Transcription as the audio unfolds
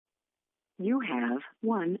You have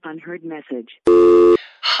one unheard message.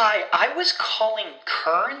 Hi, I was calling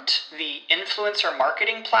Current, the influencer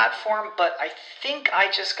marketing platform, but I think I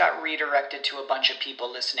just got redirected to a bunch of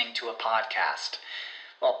people listening to a podcast.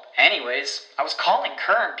 Well, anyways, I was calling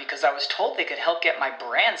Current because I was told they could help get my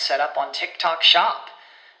brand set up on TikTok Shop,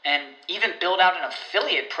 and even build out an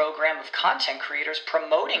affiliate program of content creators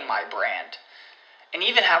promoting my brand, and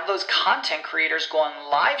even have those content creators go on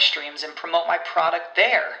live streams and promote my product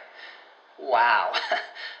there. Wow,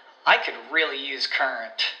 I could really use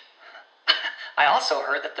Current. I also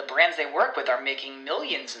heard that the brands they work with are making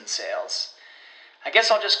millions in sales. I guess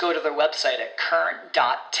I'll just go to their website at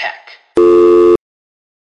current.tech.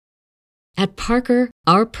 At Parker,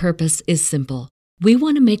 our purpose is simple. We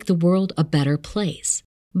want to make the world a better place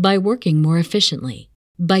by working more efficiently,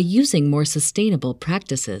 by using more sustainable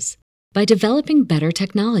practices, by developing better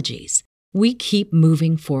technologies. We keep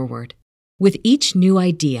moving forward. With each new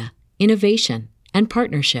idea, innovation, and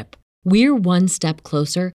partnership, we're one step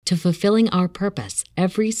closer to fulfilling our purpose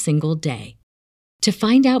every single day. To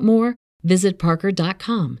find out more, visit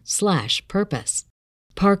parker.com/purpose.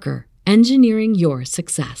 Parker, engineering your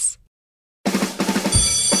success.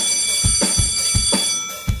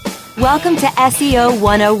 Welcome to SEO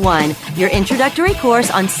 101, your introductory course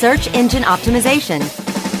on search engine optimization.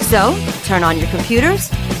 So, turn on your computers,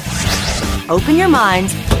 open your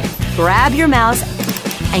minds, grab your mouse,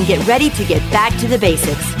 and get ready to get back to the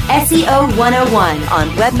basics. SEO 101 on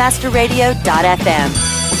webmasterradio.fm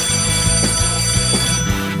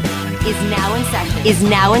is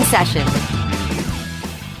now in session.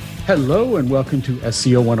 Hello and welcome to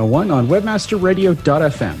SEO 101 on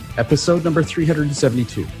webmasterradio.fm, episode number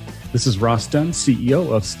 372. This is Ross Dunn,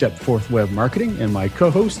 CEO of Stepforth Web Marketing, and my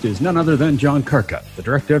co-host is none other than John Karka, the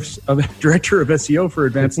director of SEO for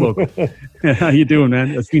Advanced Local. How you doing,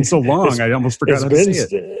 man? It's been so long, I almost forgot how to say it.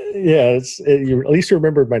 Yeah, at least you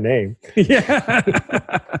remembered my name. Yeah.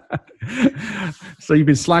 So you've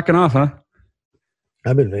been slacking off, huh?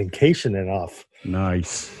 I've been vacationing off.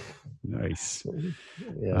 Nice. Yeah,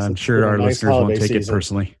 I'm sure our listeners won't take it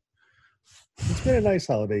personally. It's been a nice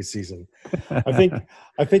holiday season. I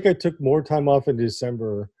think I took more time off in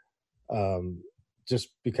December, just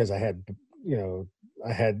because I had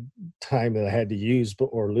time that I had to use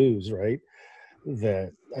or lose, right?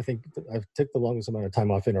 That I think I took the longest amount of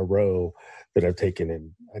time off in a row that I've taken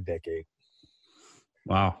in a decade.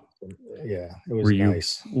 Wow. Yeah, it was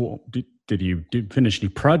nice. Did you finish any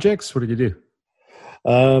projects? What did you do?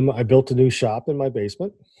 I built a new shop in my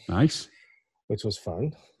basement. Nice. Which was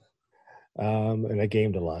fun. And I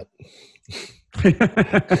gamed a lot.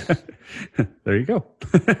 There you go.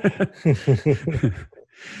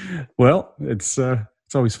 Well, it's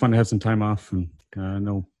always fun to have some time off, and I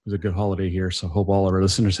know it was a good holiday here, so hope all of our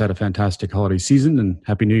listeners had a fantastic holiday season, and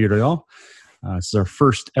Happy New Year to all. This is our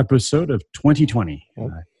first episode of 2020.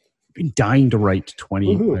 I've been dying to write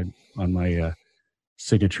 20 on my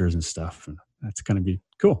signatures and stuff, and that's going to be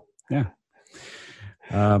cool. Yeah.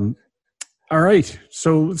 All right,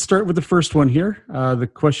 so let's start with the first one here. The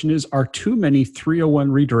question is, are too many 301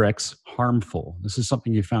 redirects harmful? This is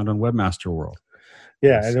something you found on Webmaster World.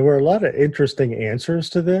 Yeah, and there were a lot of interesting answers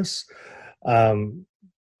to this. And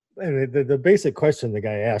the basic question the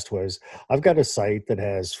guy asked was, I've got a site that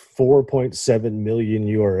has 4.7 million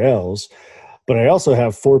URLs, but I also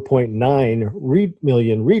have 4.9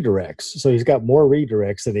 million redirects. So he's got more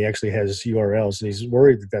redirects than he actually has URLs, and he's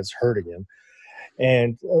worried that that's hurting him.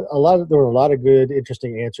 And there were a lot of good,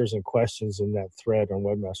 interesting answers and questions in that thread on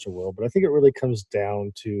Webmaster World. But I think it really comes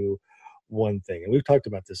down to one thing, and we've talked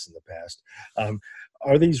about this in the past.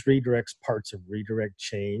 Are these redirects parts of redirect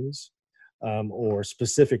chains, or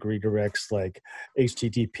specific redirects like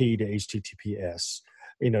HTTP to HTTPS?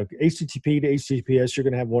 HTTP to HTTPS, you're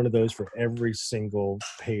going to have one of those for every single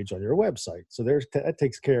page on your website. So that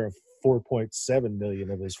takes care of 4.7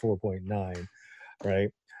 million of his 4.9,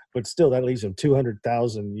 right? But still, that leaves him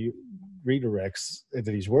 200,000 redirects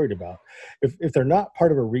that he's worried about. If they're not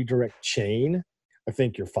part of a redirect chain, I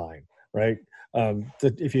think you're fine, right?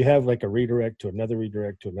 If you have like a redirect to another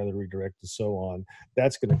redirect to another redirect and so on,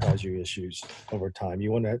 that's going to cause you issues over time.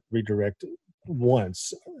 You want to redirect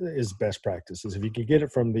once is best practices. If you can get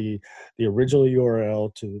it from the original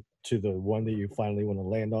URL to the one that you finally want to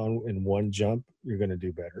land on in one jump, you're going to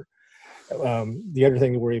do better. The other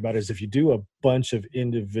thing to worry about is if you do a bunch of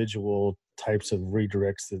individual types of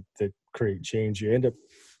redirects that create change, you end up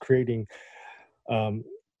creating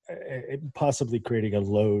possibly creating a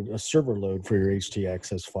server load for your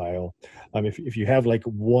htaccess file. If you have like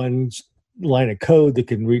one line of code that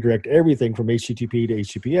can redirect everything from HTTP to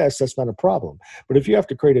HTTPS, that's not a problem. But if you have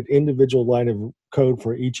to create an individual line of code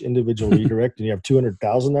for each individual redirect and you have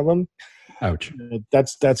 200,000 of them, ouch.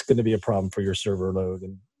 That's going to be a problem for your server load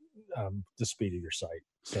and the speed of your site.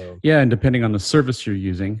 So yeah, and depending on the service you're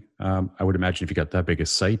using, I would imagine if you got that big a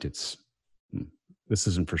site, this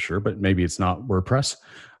isn't for sure, but maybe it's not WordPress.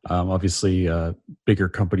 Obviously, bigger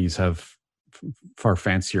companies have far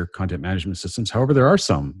fancier content management systems. However, there are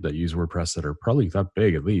some that use WordPress that are probably that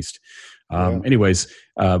big at least. Anyways,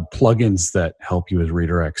 plugins that help you with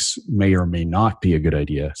redirects may or may not be a good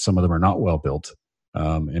idea. Some of them are not well built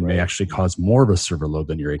and may actually cause more of a server load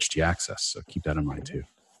than your htaccess. So keep that in mind too.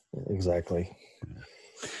 Exactly.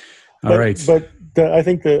 All right. But I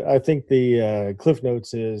think the Cliff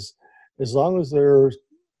Notes is, as long as they're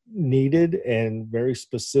needed and very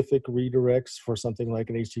specific redirects for something like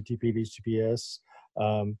an HTTP to HTTPS,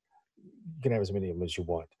 you can have as many of them as you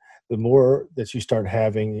want. The more that you start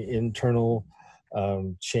having internal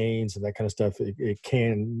chains and that kind of stuff, it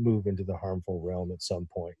can move into the harmful realm at some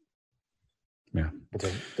point. Yeah.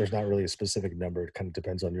 But there's not really a specific number. It kind of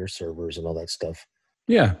depends on your servers and all that stuff.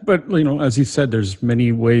 Yeah, but as you said, there's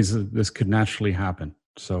many ways that this could naturally happen.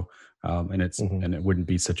 So, and it wouldn't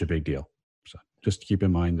be such a big deal. So just keep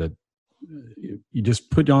in mind that you just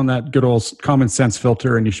put on that good old common sense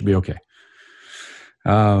filter, and you should be okay.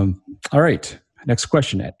 All right, next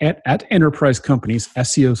question. At enterprise companies,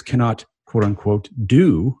 SEOs cannot, quote unquote,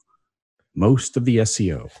 do most of the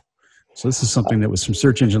SEO. So this is something that was from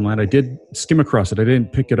Search Engine Land. I did skim across it. I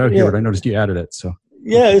didn't pick it out here, but I noticed you added it. So.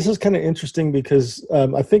 Yeah, this is kind of interesting because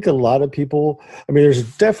I think a lot of people, there's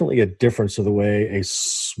definitely a difference of the way a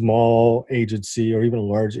small agency or even a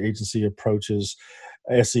large agency approaches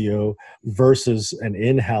SEO versus an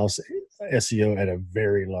in-house SEO at a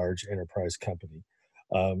very large enterprise company.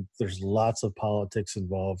 There's lots of politics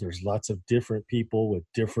involved. There's lots of different people with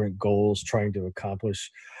different goals trying to accomplish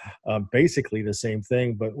basically the same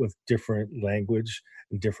thing, but with different language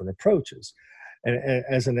and different approaches. And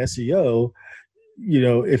as an SEO,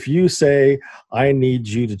 if you say, I need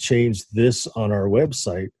you to change this on our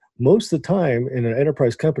website, most of the time in an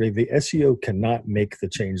enterprise company, the SEO cannot make the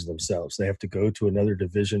change themselves. They have to go to another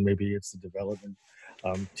division. Maybe it's the development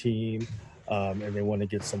team, and they want to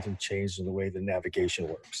get something changed in the way the navigation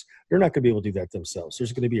works. They're not going to be able to do that themselves.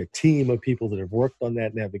 There's going to be a team of people that have worked on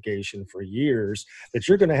that navigation for years that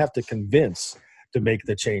you're going to have to convince to make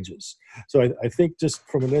the changes. So I think just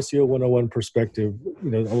from an SEO 101 perspective,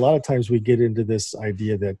 a lot of times we get into this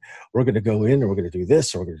idea that we're going to go in and we're going to do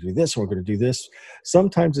this, or we're going to do this, or we're going to do this.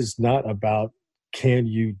 Sometimes it's not about can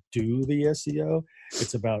you do the SEO?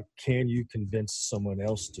 It's about can you convince someone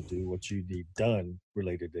else to do what you need done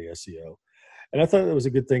related to SEO. And I thought it was a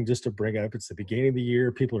good thing just to bring up. It's the beginning of the year.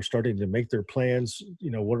 People are starting to make their plans.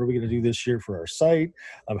 What are we going to do this year for our site?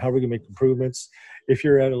 How are we going to make improvements? If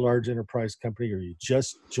you're at a large enterprise company or you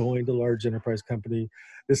just joined a large enterprise company,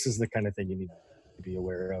 this is the kind of thing you need to be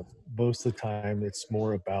aware of. Most of the time, it's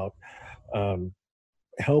more about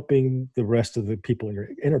helping the rest of the people in your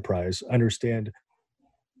enterprise understand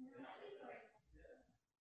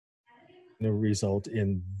the result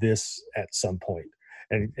in this at some point.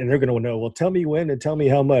 And they're going to know, well, tell me when and tell me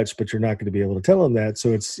how much, but you're not going to be able to tell them that.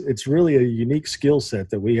 So it's really a unique skill set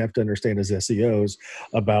that we have to understand as SEOs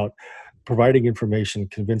about providing information,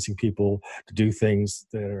 convincing people to do things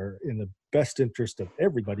that are in the best interest of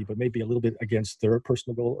everybody, but maybe a little bit against their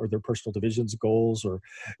personal goal or their personal division's goals, or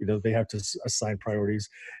they have to assign priorities.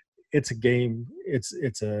 It's a game. It's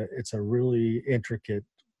a really intricate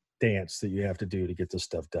dance that you have to do to get this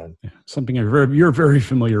stuff done. Yeah, something you're very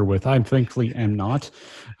familiar with. I thankfully am not.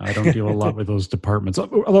 I don't deal a lot with those departments,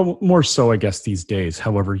 although more so, I guess, these days.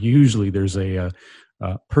 However, usually there's a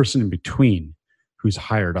person in between who's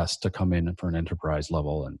hired us to come in for an enterprise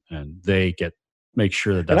level, and they make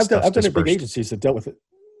sure that stuff's I've done it big agencies that dealt with it.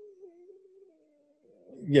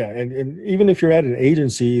 Yeah, and even if you're at an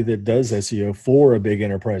agency that does SEO for a big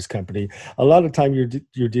enterprise company, a lot of time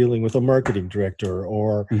you're dealing with a marketing director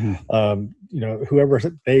or whoever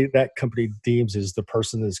that company deems is the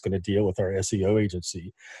person that's going to deal with our SEO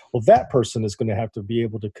agency. Well, that person is going to have to be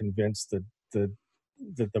able to convince the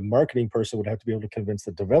marketing person would have to be able to convince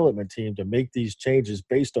the development team to make these changes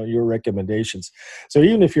based on your recommendations. So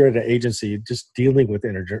even if you're at an agency, just dealing with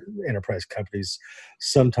enterprise companies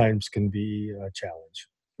sometimes can be a challenge.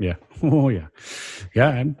 Yeah. Oh, yeah. Yeah.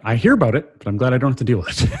 And I hear about it, but I'm glad I don't have to deal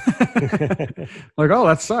with it. Like, oh,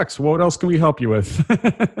 that sucks. What else can we help you with?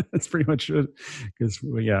 That's pretty much it. Because,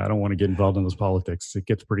 I don't want to get involved in those politics. It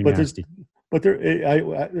gets pretty nasty. But there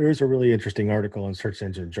is a really interesting article in Search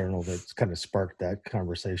Engine Journal that's kind of sparked that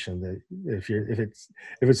conversation. That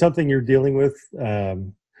if it's something you're dealing with,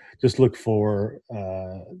 just look for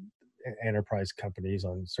enterprise companies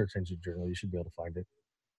on Search Engine Journal. You should be able to find it.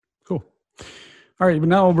 Cool. All right, but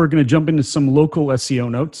now we're going to jump into some local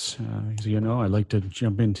SEO notes. As you know, I like to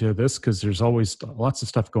jump into this because there's always lots of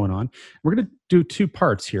stuff going on. We're going to do two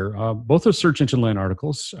parts here. Both are search engine land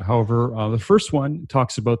articles. However, the first one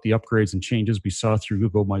talks about the upgrades and changes we saw through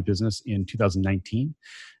Google My Business in 2019.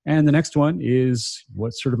 And the next one is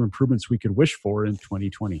what sort of improvements we could wish for in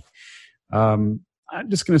 2020. I'm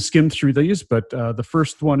just going to skim through these, but the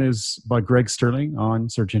first one is by Greg Sterling on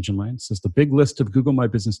Search Engine Land. It says the big list of Google My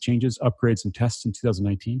Business changes, upgrades, and tests in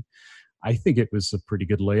 2019. I think it was a pretty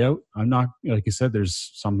good layout. I'm not, like you said, there's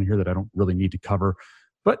something here that I don't really need to cover,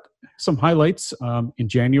 but some highlights. In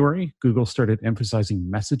January, Google started emphasizing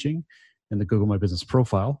messaging in the Google My Business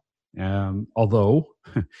profile. Although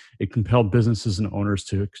it compelled businesses and owners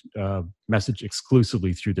to message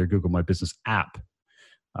exclusively through their Google My Business app.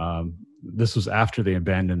 This was after they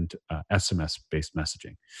abandoned SMS-based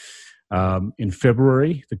messaging. In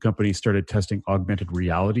February, the company started testing augmented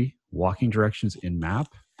reality walking directions in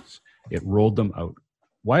Map. It rolled them out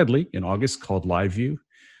widely in August, called Live View.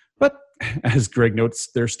 But as Greg notes,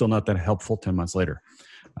 they're still not that helpful 10 months later.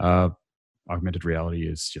 Augmented reality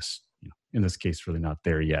is just, in this case, really not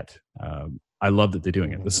there yet. I love that they're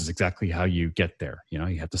doing it. This is exactly how you get there.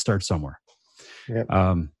 You have to start somewhere. Yep.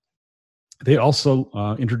 They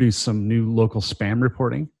also introduced some new local spam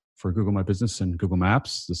reporting for Google My Business and Google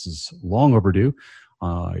Maps. This is long overdue.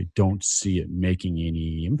 I don't see it making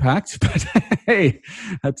any impact, but hey,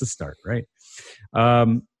 that's a start, right?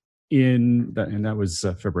 And that was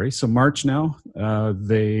February. So March now,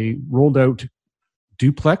 they rolled out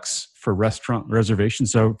Duplex for restaurant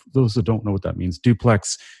reservations. So those that don't know what that means,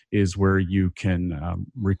 Duplex is where you can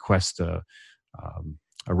request a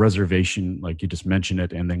reservation, like you just mentioned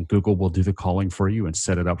it, and then Google will do the calling for you and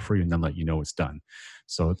set it up for you and then let you know it's done.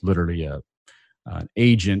 So it's literally an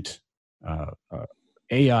agent,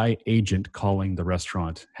 AI agent calling the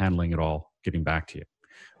restaurant, handling it all, getting back to you.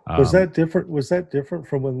 Was that different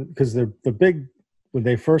from when, because when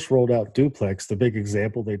they first rolled out Duplex, the big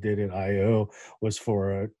example they did in I/O was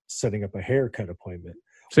for setting up a haircut appointment.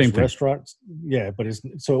 Same thing. Restaurants, yeah, but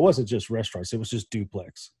so it wasn't just restaurants; it was just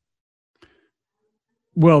Duplex.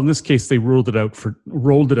 Well, in this case, they rolled it out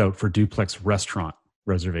for Duplex restaurant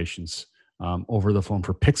reservations over the phone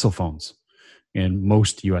for Pixel phones in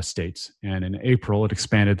most U.S. states. And in April, it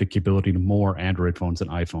expanded the capability to more Android phones and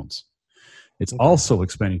iPhones. It's also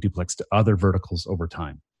expanding Duplex to other verticals over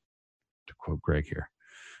time, to quote Greg here.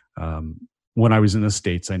 When I was in the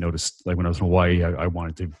States, I noticed, like when I was in Hawaii, I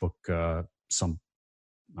wanted to book I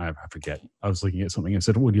forget. I was looking at something and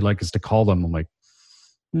said, would you like us to call them? I'm like,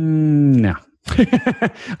 no.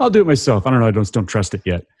 I'll do it myself. I don't know. I don't trust it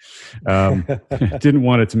yet. Didn't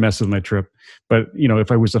want it to mess with my trip. But,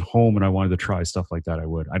 if I was at home and I wanted to try stuff like that, I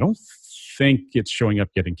would. I don't think it's showing up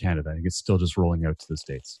yet in Canada. I think it's still just rolling out to the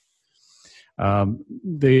States.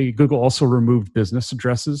 Google also removed business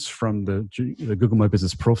addresses from the Google My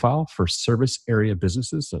Business profile for service area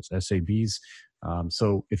businesses, so it's SABs.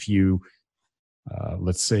 So if you,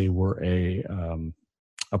 let's say, were a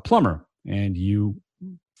plumber and you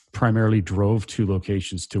primarily drove to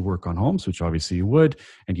locations to work on homes, which obviously you would,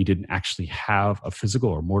 and you didn't actually have a physical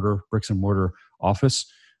or bricks and mortar office,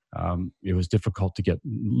 it was difficult to get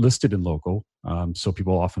listed in local. So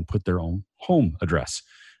people often put their own home address.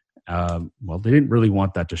 Well, they didn't really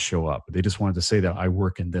want that to show up. They just wanted to say that I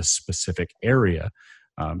work in this specific area.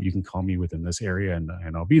 You can call me within this area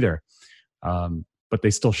and I'll be there. But they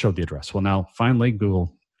still showed the address. Well, now finally,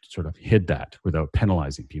 Google sort of hid that without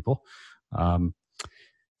penalizing people.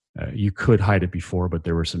 You could hide it before, but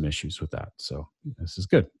there were some issues with that. So this is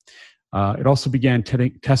good. It also began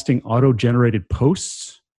testing auto-generated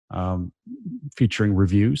posts featuring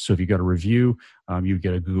reviews. So if you got a review, you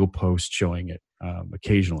get a Google post showing it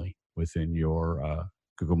occasionally within your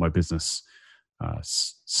Google My Business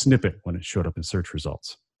snippet when it showed up in search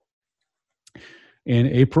results. In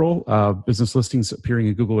April, business listings appearing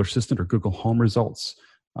in Google Assistant or Google Home results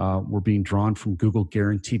were being drawn from Google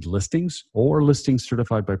guaranteed listings or listings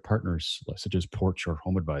certified by partners such as Porch or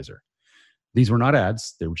Home Advisor. These were not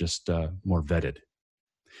ads, they were just more vetted,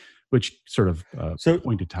 which sort of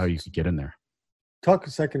pointed to how you could get in there. Talk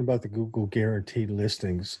a second about the Google guaranteed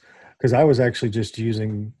listings, because I was actually just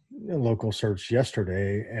using a local search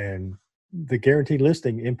yesterday and the guaranteed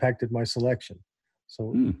listing impacted my selection.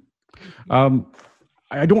 So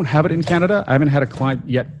I don't have it in Canada. I haven't had a client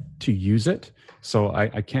yet to use it. So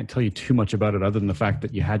I can't tell you too much about it other than the fact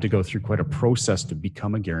that you had to go through quite a process to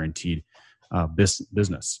become a guaranteed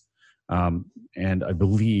business. And I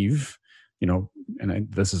believe,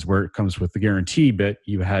 this is where it comes with the guarantee bit,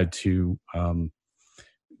 you had to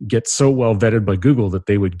get so well vetted by Google that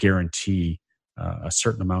they would guarantee a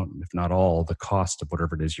certain amount, if not all, the cost of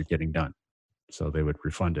whatever it is you're getting done. So they would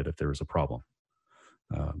refund it if there was a problem.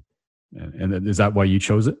 And is that why you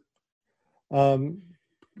chose it?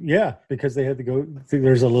 Yeah, because they had to go.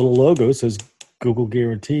 There's a little logo that says Google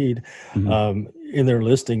Guaranteed in their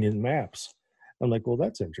listing in Maps. I'm like, well,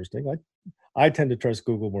 that's interesting. I tend to trust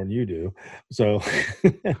Google more than you do. So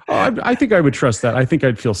I think I would trust that. I think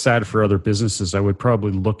I'd feel sad for other businesses. I would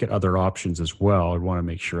probably look at other options as well. I'd want to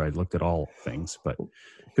make sure I looked at all things, but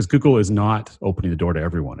because Google is not opening the door to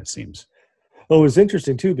everyone, it seems. Oh, it's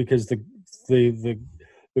interesting too, because the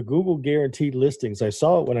Google guaranteed listings, I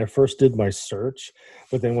saw it when I first did my search,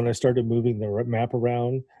 but then when I started moving the map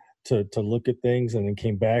around to look at things and then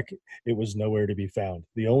came back, it was nowhere to be found.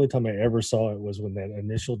 The only time I ever saw it was when that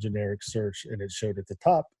initial generic search and it showed at the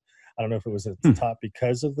top. I don't know if it was at the top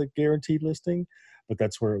because of the guaranteed listing, but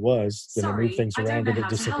that's where it was. Then I moved things around and it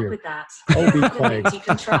disappeared. Oh, be quiet. You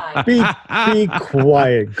can try. Be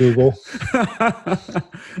quiet, Google.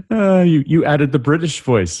 You added the British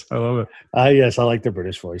voice. I love it. Yes, I like the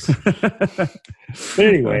British voice. But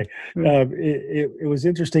anyway, it was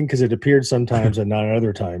interesting because it appeared sometimes and not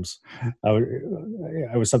other times.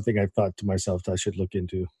 I was something I thought to myself I should look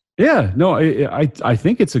into. Yeah, no, I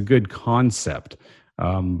think it's a good concept.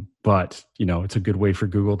 But it's a good way for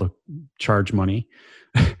Google to charge money.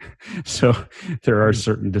 So there are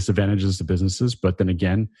certain disadvantages to businesses, but then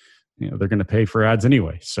again, they're going to pay for ads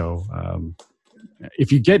anyway. So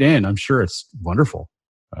if you get in, I'm sure it's wonderful.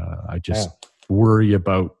 I just worry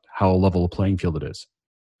about how level a playing field it is.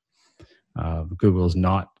 Google doesn't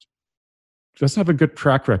have a good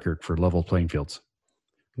track record for level playing fields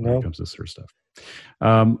when it comes to this sort of stuff.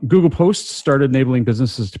 Google Posts started enabling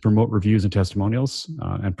businesses to promote reviews and testimonials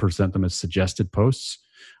and present them as suggested posts.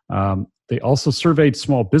 They also surveyed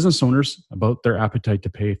small business owners about their appetite to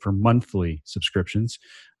pay for monthly subscriptions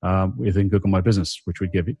within Google My Business, which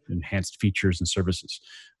would give enhanced features and services.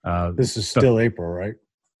 This is still April, right?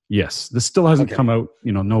 Yes. This still hasn't come out.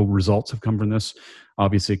 No results have come from this.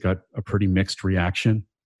 Obviously, it got a pretty mixed reaction.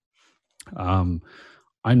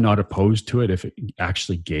 I'm not opposed to it if it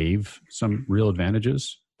actually gave some real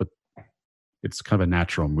advantages, but it's kind of a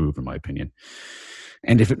natural move in my opinion.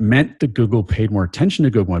 And if it meant that Google paid more attention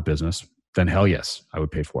to Google My Business, then hell yes, I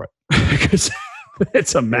would pay for it because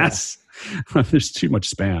it's a mess. Yeah. There's too much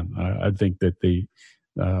spam. I think that they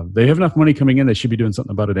have enough money coming in. They should be doing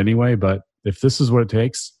something about it anyway. But if this is what it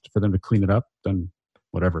takes for them to clean it up, then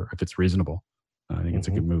whatever, if it's reasonable, I think it's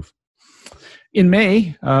a good move. In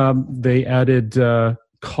May, they added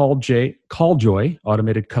CallJoy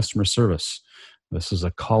automated customer service. This is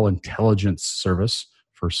a call intelligence service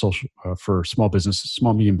for small businesses,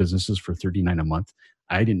 small medium businesses for $39 a month.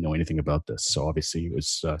 I didn't know anything about this, so obviously it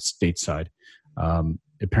was stateside.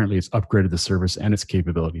 Apparently, it's upgraded the service and its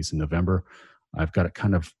capabilities in November. I've got it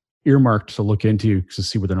kind of earmarked to look into to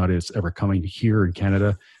see whether or not it's ever coming here in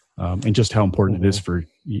Canada, and just how important it is for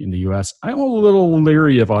in the U.S. I'm a little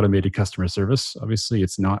leery of automated customer service. Obviously,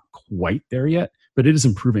 it's not quite there yet, but it is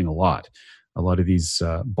improving a lot. A lot of these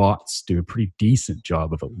bots do a pretty decent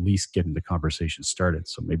job of at least getting the conversation started.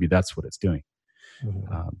 So maybe that's what it's doing.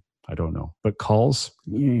 I don't know. But calls,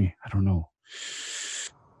 I don't know.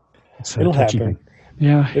 It'll happen.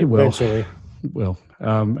 Yeah, it will. Eventually. It will.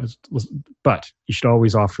 But you should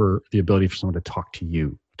always offer the ability for someone to talk to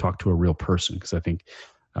you, talk to a real person, because I think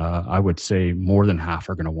I would say more than half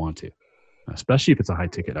are going to want to, especially if it's a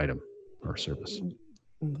high-ticket item or service.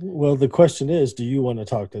 Well, the question is, do you want to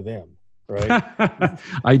talk to them, right?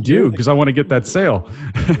 I do, because I want to get that sale.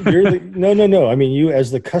 No. I mean, you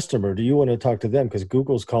as the customer, do you want to talk to them? Because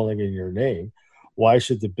Google's calling in your name. Why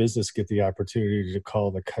should the business get the opportunity to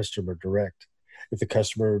call the customer direct? If the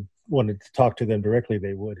customer wanted to talk to them directly,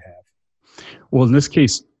 they would have. Well, in this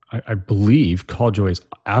case, I believe CallJoy is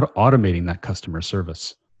automating that customer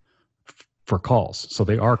service for calls. So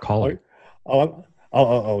they are calling.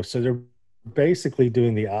 Oh, so they're basically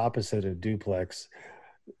doing the opposite of duplex.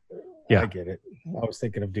 Yeah, I get it. I was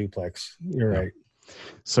thinking of duplex. You're right.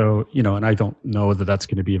 So, and I don't know that that's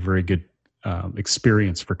going to be a very good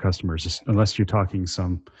experience for customers, unless you're talking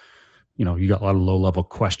some, you got a lot of low-level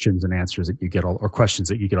questions and answers that you get or questions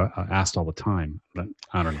that you get asked all the time. But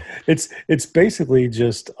I don't know. It's basically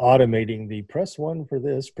just automating the press 1 for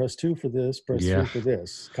this, press 2 for this, press 3 for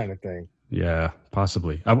this kind of thing. Yeah,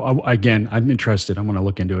 possibly. Again, I'm interested. I'm going to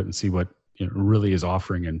look into it and see what it really is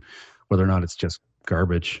offering and whether or not it's just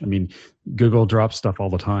garbage. I mean, Google drops stuff all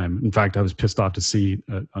the time. In fact, I was pissed off to see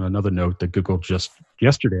on another note that Google just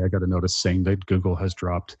yesterday, I got a notice saying that Google has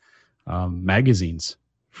dropped magazines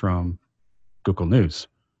from Google News.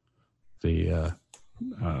 I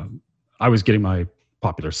was getting my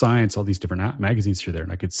Popular Science, all these different magazines through there,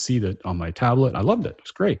 and I could see that on my tablet. I loved it. It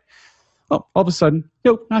was great. Well, all of a sudden,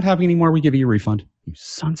 nope, not happening anymore. We give you a refund. You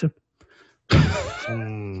sons of...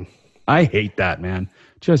 I hate that, man.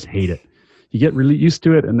 Just hate it. You get really used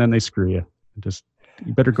to it, and then they screw you.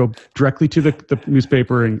 You better go directly to the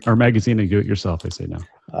newspaper or magazine and do it yourself, I say now.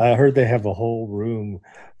 I heard they have a whole room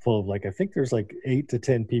full of I think there's 8 to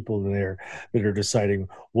 10 people in there that are deciding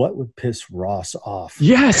what would piss Ross off.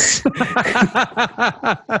 Yes.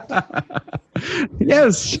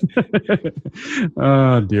 Yes.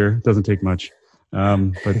 Oh, dear. It doesn't take much.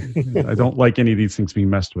 But I don't like any of these things being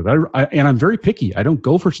messed with. And I'm very picky. I don't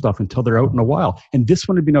go for stuff until they're out in a while. And this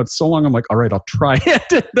one had been out so long, I'm like, all right, I'll try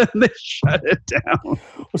it. And then they shut it down.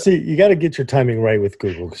 Well, see, you got to get your timing right with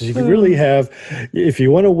Google, because you can really have, if you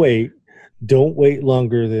want to wait, don't wait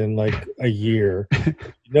longer than a year.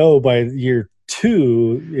 By year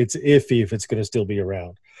 2, it's iffy if it's going to still be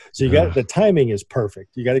around. So the timing is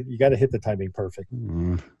perfect. You got to hit the timing perfect.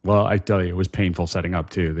 Well, I tell you, it was painful setting up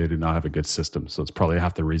too. They did not have a good system, so it's probably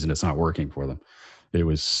half the reason it's not working for them. It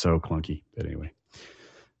was so clunky. But anyway,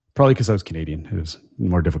 probably because I was Canadian, it was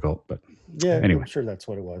more difficult. But yeah, anyway, I'm sure that's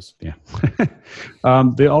what it was. Yeah.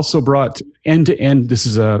 They also brought end-to-end. This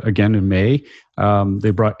is again in May.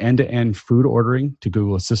 They brought end-to-end food ordering to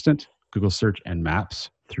Google Assistant, Google Search, and Maps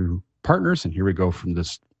through partners. And here we go from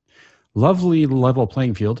this lovely level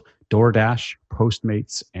playing field: DoorDash,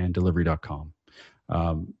 Postmates, and Delivery.com.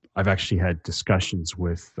 I've actually had discussions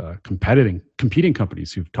with competing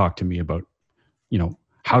companies who've talked to me about,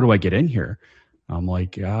 how do I get in here? I'm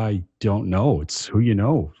like, I don't know. It's who you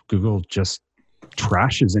know. Google just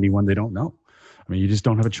trashes anyone they don't know. I mean, you just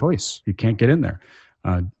don't have a choice. You can't get in there.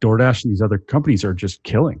 DoorDash and these other companies are just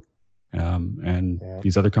killing.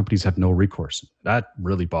 These other companies have no recourse. That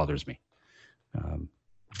really bothers me.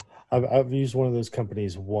 I've used one of those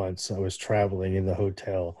companies once. I was traveling in the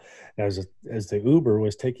hotel. As the Uber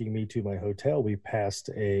was taking me to my hotel, we passed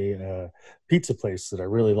a pizza place that I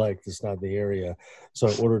really liked. It's not in the area. So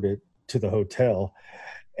I ordered it to the hotel,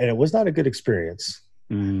 and it was not a good experience.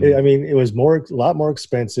 It was a lot more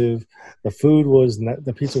expensive.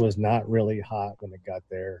 The pizza was not really hot when it got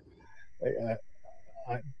there.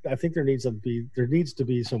 I think there needs to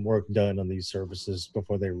be some work done on these services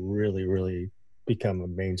before they really, really become a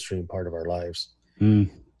mainstream part of our lives. Yeah,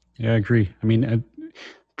 I agree. I mean,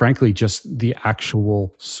 frankly, just the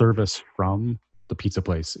actual service from the pizza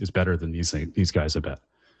place is better than these guys, I bet.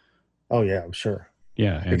 Oh yeah, I'm sure.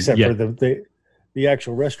 Yeah, except for the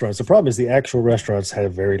actual restaurants. The problem is the actual restaurants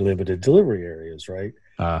have very limited delivery areas, right?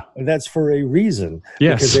 And that's for a reason.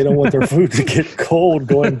 Yes. Because they don't want their food to get cold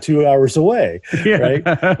going 2 hours away, right?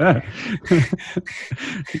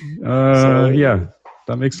 Yeah,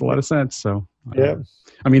 that makes a lot of sense. So, yeah.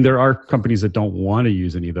 I mean, there are companies that don't want to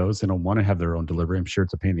use any of those. They don't want to have their own delivery. I'm sure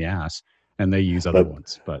it's a pain in the ass, and they use other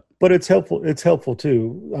ones. But it's helpful. It's helpful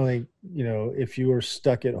too. I mean, if you are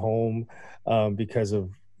stuck at home because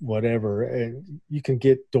of whatever, and you can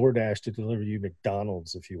get DoorDash to deliver you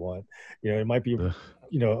McDonald's if you want. It might be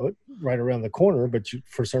right around the corner, but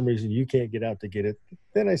for some reason you can't get out to get it.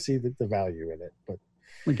 Then I see the value in it. But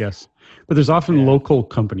I guess, but there's often local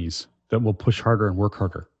companies that will push harder and work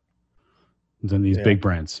harder than these big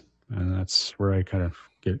brands, and that's where I kind of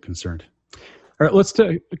get concerned. All right, let's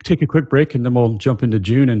take a quick break, and then we'll jump into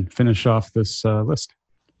June and finish off this list.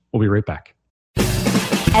 We'll be right back.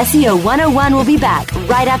 SEO 101 will be back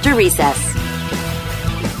right after recess.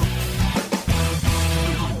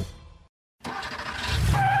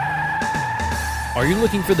 Are you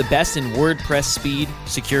looking for the best in WordPress speed,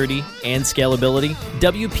 security, and scalability?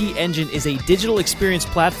 WP Engine is a digital experience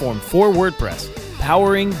platform for WordPress,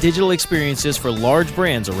 powering digital experiences for large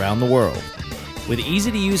brands around the world. With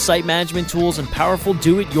easy-to-use site management tools and powerful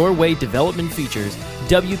do-it-your-way development features,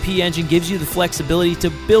 WP Engine gives you the flexibility to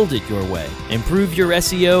build it your way. Improve your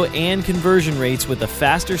SEO and conversion rates with a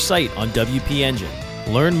faster site on WP Engine.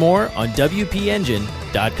 Learn more on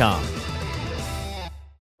WPEngine.com.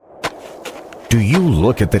 Do you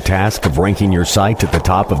look at the task of ranking your site at the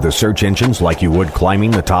top of the search engines like you would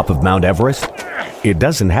climbing the top of Mount Everest? It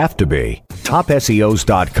doesn't have to be.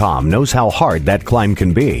 TopSEOs.com knows how hard that climb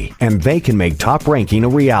can be, and they can make top ranking a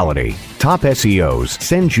reality. Top SEOs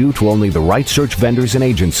sends you to only the right search vendors and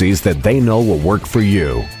agencies that they know will work for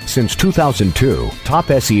you. Since 2002,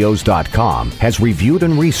 TopSEOs.com has reviewed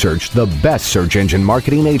and researched the best search engine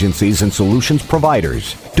marketing agencies and solutions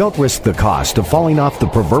providers. Don't risk the cost of falling off the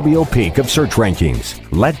proverbial peak of search rankings.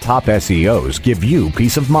 Let Top SEOs give you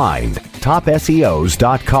peace of mind.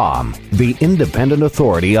 TopSEOs.com, the independent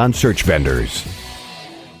authority on search vendors.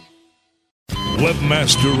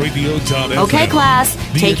 WebmasterRadio.fm. Okay, class,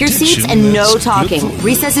 take your seats and no talking.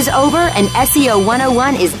 Recess is over and SEO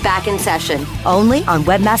 101 is back in session. Only on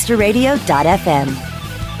WebmasterRadio.fm.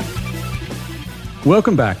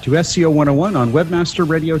 Welcome back to SEO 101 on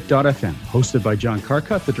WebmasterRadio.fm, hosted by John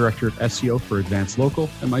Carcutt, the Director of SEO for Advanced Local,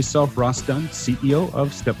 and myself, Ross Dunn, CEO of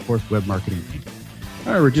Stepforth Web Marketing Inc.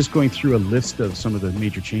 All right, we're just going through a list of some of the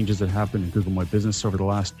major changes that happened in Google My Business over the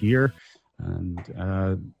last year.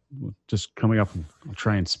 And just coming up, I'll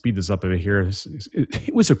try and speed this up a bit here.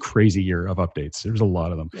 It was a crazy year of updates. There's a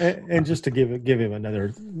lot of them. And just to give him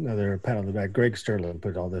another pat on the back, Greg Sterling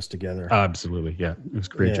put all this together. Absolutely, yeah. It was a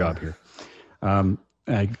great job here.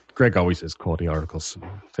 Greg always has quality articles. So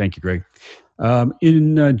thank you, Greg.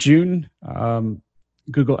 In June,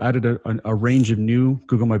 Google added a range of new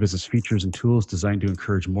Google My Business features and tools designed to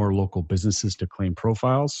encourage more local businesses to claim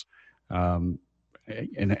profiles.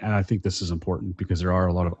 And I think this is important because there are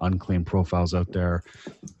a lot of unclaimed profiles out there,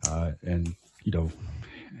 and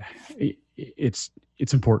it's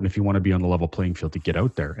important if you want to be on the level playing field to get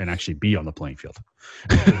out there and actually be on the playing field.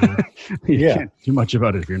 You can't do much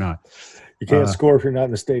about it if you're not. You can't score if you're not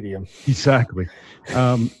in the stadium. Exactly.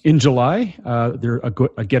 In July,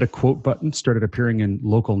 a Get a Quote button started appearing in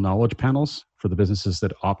local knowledge panels for the businesses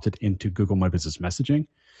that opted into Google My Business messaging.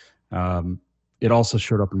 It also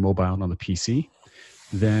showed up in mobile and on the PC.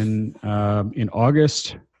 Then in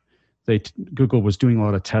August, Google was doing a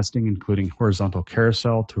lot of testing, including horizontal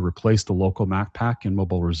carousel to replace the local map pack in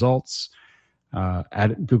mobile results.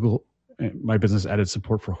 Google My Business added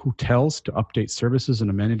support for hotels to update services and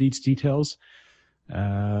amenities details.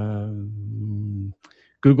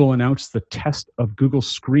 Google announced the test of Google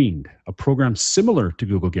Screened, a program similar to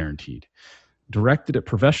Google Guaranteed. Directed at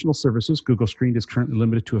professional services, Google Screened is currently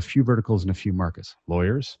limited to a few verticals in a few markets: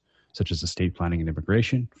 lawyers, such as estate planning and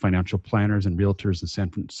immigration, financial planners and realtors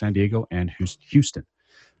in San Diego and Houston.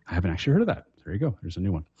 I haven't actually heard of that. There you go. There's a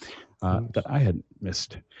new one that I had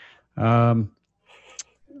missed.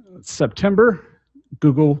 September,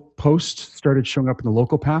 Google Post started showing up in the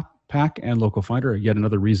local pack and local finder. Yet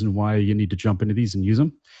another reason why you need to jump into these and use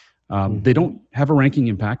them. They don't have a ranking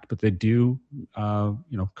impact, but they do,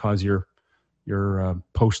 cause your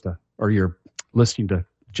post or your listing to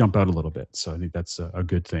jump out a little bit. So I think that's a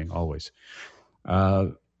good thing always.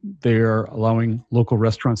 They're allowing local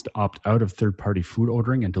restaurants to opt out of third-party food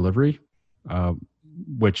ordering and delivery,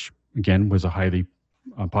 which again was a highly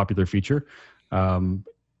popular feature.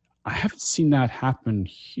 I haven't seen that happen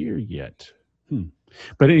here yet.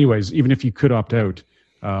 But anyways, even if you could opt out,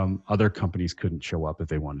 other companies couldn't show up if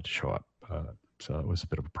they wanted to show up. So it was a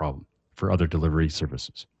bit of a problem for other delivery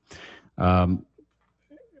services.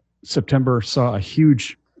 September saw a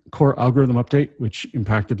huge core algorithm update, which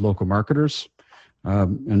impacted local marketers.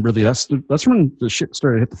 And really, that's when the shit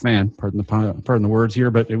started to hit the fan, pardon the words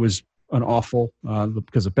here, but it was an awful,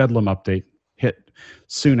 because a Bedlam update hit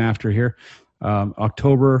soon after here.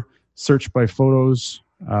 October, search by photos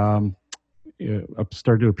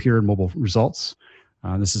started to appear in mobile results.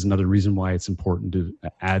 This is another reason why it's important to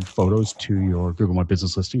add photos to your Google My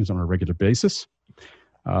Business listings on a regular basis.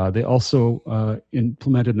 They also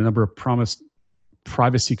implemented a number of promised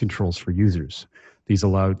privacy controls for users. These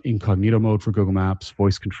allowed incognito mode for Google Maps,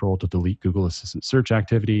 voice control to delete Google Assistant search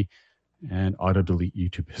activity, and auto delete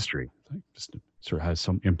YouTube history. Just sort of has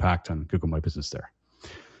some impact on Google My Business there.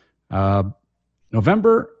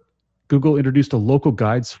 November, Google introduced a local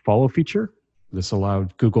guides follow feature. This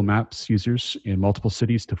allowed Google Maps users in multiple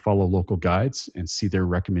cities to follow local guides and see their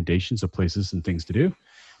recommendations of places and things to do.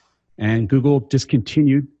 And Google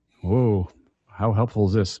discontinued, how helpful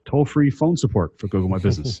is this? Toll-free phone support for Google My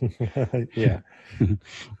Business. Yeah.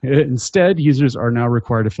 Instead, users are now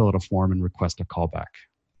required to fill out a form and request a callback,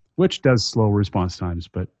 which does slow response times,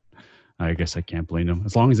 but I guess I can't blame them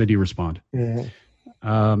as long as they do respond. Yeah.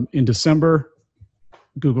 In December,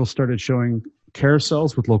 Google started showing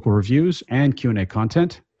carousels with local reviews and Q&A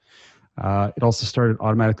content. It also started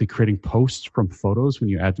automatically creating posts from photos when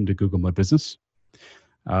you add them to Google My Business.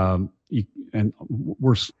 In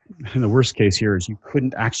the worst case here is you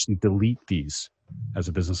couldn't actually delete these as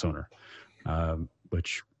a business owner,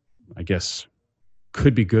 which I guess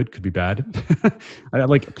could be good, could be bad. I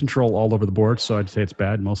like control all over the board, so I'd say it's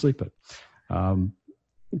bad mostly. But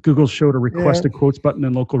Google showed a request a quotes button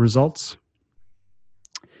in local results,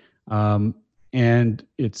 and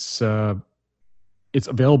it's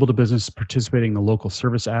available to business participating in the local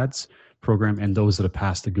service ads program and those that have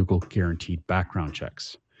passed the Google guaranteed background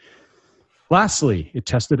checks. Lastly, it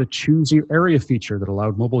tested a choose your area feature that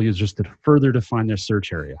allowed mobile users to further define their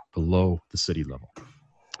search area below the city level.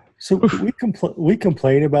 So we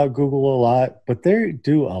complain about Google a lot, but they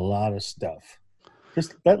do a lot of stuff.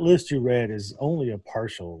 Just that list you read is only a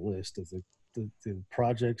partial list of the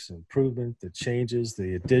projects, improvement, the changes,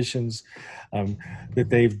 the additions that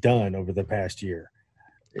they've done over the past year.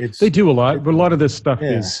 They do a lot, but a lot of this stuff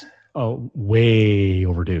is way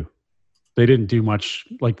overdue. They didn't do much.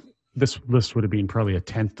 Like this list would have been probably a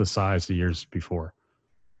tenth the size the years before.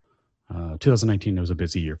 2019 was a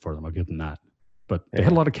busy year for them, I'll give them that. But they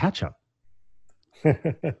had a lot of catch up.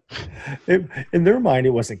 In their mind, it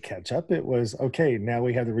wasn't catch up. It was, okay, now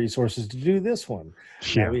we have the resources to do this one.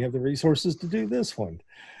 Yeah. Now we have the resources to do this one.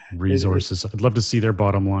 Resources. I'd love to see their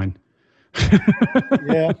bottom line.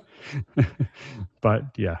 Yeah. But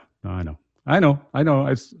yeah, I know.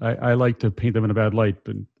 I like to paint them in a bad light,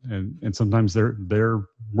 but and sometimes they're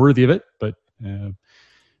worthy of it. But you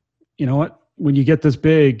know what? When you get this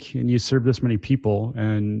big and you serve this many people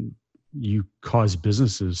and you cause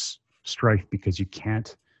businesses strife because you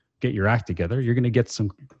can't get your act together, you're going to get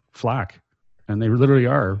some flack, and they literally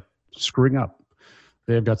are screwing up.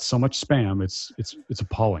 They've got so much spam; it's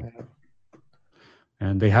appalling,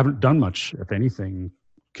 and they haven't done much, if anything,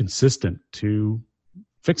 consistent to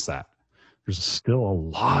fix that. There's still a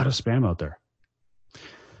lot of spam out there.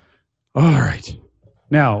 All right.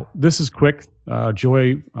 Now, this is quick.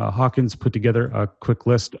 Joy Hawkins put together a quick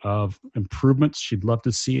list of improvements she'd love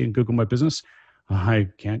to see in Google My Business. I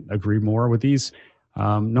can't agree more with these.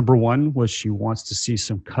 Number one was she wants to see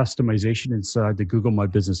some customization inside the Google My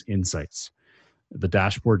Business Insights, the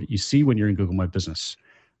dashboard that you see when you're in Google My Business.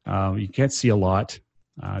 You can't see a lot.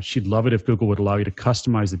 She'd love it if Google would allow you to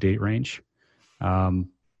customize the date range.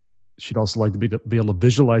 She'd also like to be able to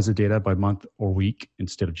visualize the data by month or week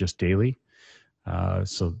instead of just daily.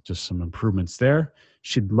 So just some improvements there.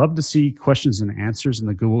 She'd love to see questions and answers in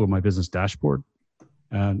the Google My Business dashboard.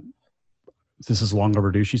 This is long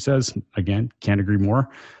overdue, she says. Again, can't agree more.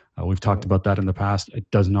 We've talked about that in the past. It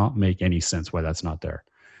does not make any sense why that's not there.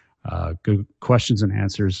 Good questions and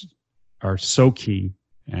answers are so key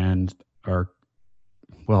and are,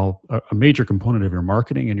 well, a major component of your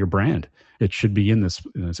marketing and your brand. It should be in this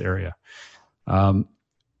area.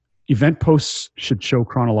 Event posts should show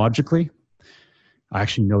chronologically. I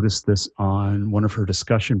actually noticed this on one of her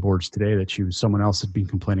discussion boards today that someone else had been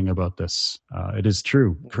complaining about this. It is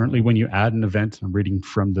true. Currently, when you add an event, I'm reading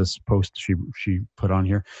from this post she put on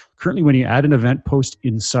here. Currently, when you add an event post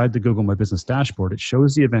inside the Google My Business dashboard, it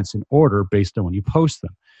shows the events in order based on when you post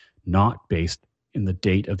them, not based in the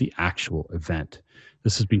date of the actual event.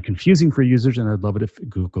 This has been confusing for users, and I'd love it if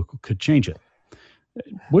Google could change it.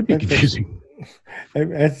 It would be confusing.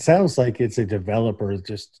 It sounds like it's a developer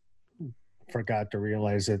just forgot to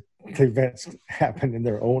realize that the events happen in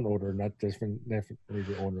their own order, not definitely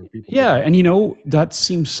the order of people. Yeah, and that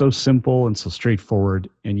seems so simple and so straightforward,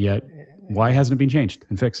 and yet why hasn't it been changed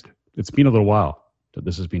and fixed? It's been a little while that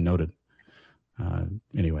this has been noted.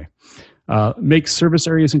 Anyway, make service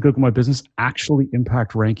areas in Google My Business actually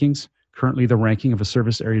impact rankings. Currently, the ranking of a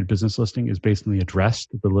service area business listing is based on the address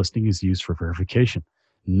that the listing is used for verification,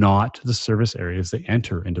 not the service areas they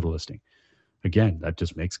enter into the listing. Again, that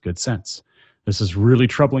just makes good sense. This is really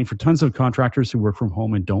troubling for tons of contractors who work from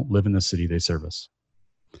home and don't live in the city they service.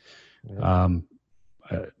 Yeah.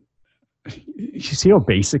 You see how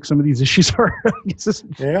basic some of these issues are? It's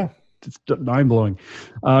mind-blowing.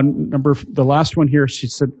 The last one here, she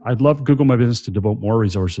said, I'd love Google My Business to devote more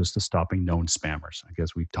resources to stopping known spammers. I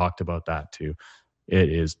guess we've talked about that too. It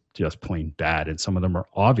is just plain bad, and some of them are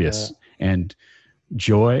obvious. Yeah. And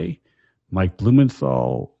Joy, Mike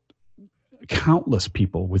Blumenthal, countless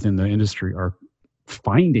people within the industry are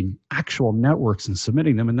finding actual networks and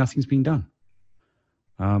submitting them, and nothing's being done.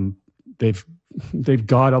 They've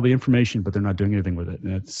got all the information, but they're not doing anything with it,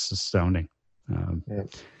 and it's astounding.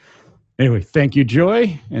 Anyway, thank you,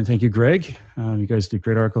 Joy, and thank you, Greg. You guys did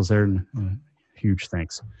great articles there, and huge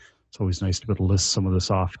thanks. It's always nice to be able to list some of this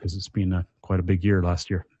off because it's been quite a big year last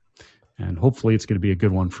year, and hopefully it's going to be a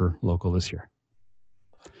good one for local this year.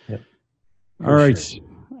 Yep. All right. Sure.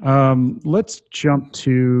 Let's jump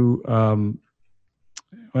to,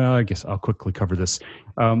 well, I guess I'll quickly cover this.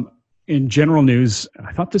 In general news,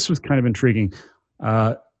 I thought this was kind of intriguing.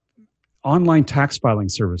 Online tax filing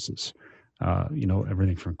services.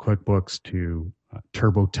 everything from QuickBooks to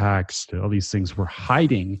TurboTax to all these things were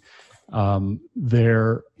hiding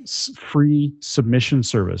their free submission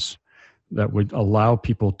service that would allow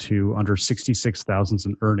people to under 66,000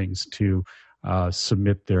 in earnings to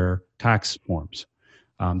submit their tax forms.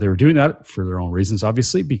 They were doing that for their own reasons,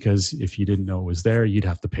 obviously, because if you didn't know it was there, you'd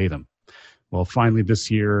have to pay them. Well, finally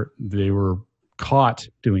this year, they were caught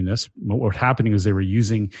doing this. What was happening is they were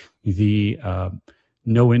using the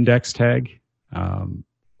no index tag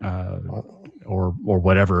or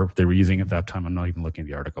whatever they were using at that time. I'm not even looking at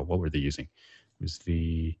the article. What were they using? It was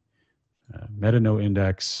the meta no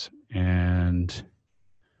index and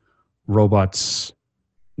robots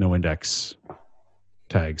no index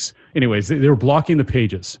tags. Anyways, they were blocking the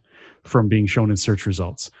pages from being shown in search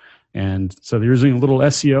results. And so they're using a little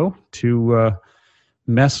SEO to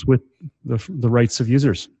mess with the rights of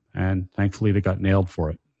users. And thankfully they got nailed for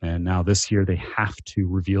it. And now this year they have to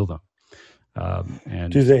reveal them.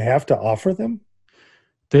 And do they have to offer them?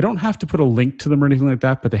 They don't have to put a link to them or anything like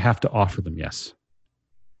that, but they have to offer them. Yes.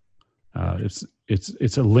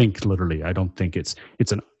 It's a link, literally. I don't think it's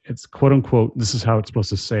quote unquote. This is how it's supposed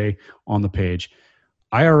to say on the page: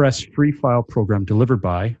 IRS free file program delivered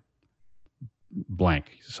by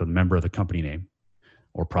blank. So the member of the company name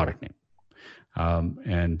or product name.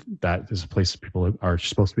 And that is a place that people are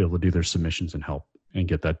supposed to be able to do their submissions and help and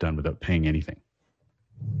get that done without paying anything.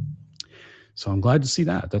 So I'm glad to see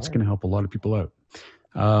that. That's going to help a lot of people out.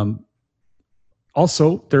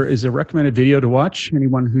 Also, there is a recommended video to watch.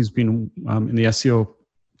 Anyone who's been in the SEO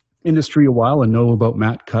industry a while and know about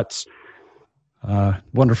Matt Cutts,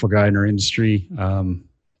 wonderful guy in our industry,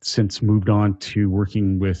 since moved on to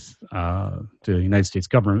working with the United States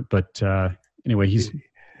government. But anyway,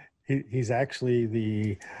 he's actually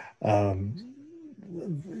the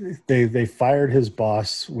they fired his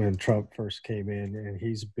boss when Trump first came in, and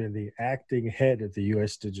he's been the acting head of the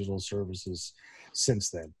U.S. Digital Services since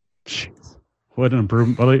then. Jeez. What an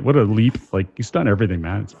improvement! What a leap! Like, he's done everything,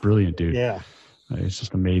 man. It's brilliant, dude. Yeah, it's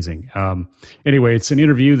just amazing. Anyway, it's an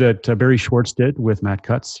interview that Barry Schwartz did with Matt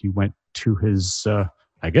Cutts. He went to his,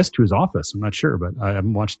 I guess, to his office. I'm not sure, but I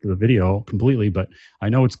haven't watched the video completely, but I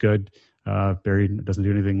know it's good. Barry doesn't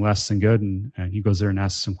do anything less than good, and he goes there and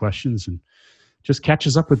asks some questions and just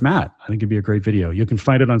catches up with Matt. I think it'd be a great video. You can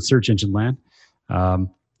find it on Search Engine Land.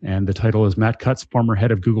 And the title is Matt Cutts, former head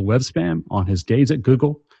of Google Web Spam, on his days at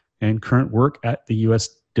Google and current work at the U.S.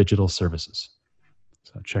 Digital Services.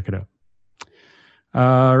 So check it out.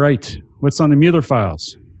 All right. What's on the Mueller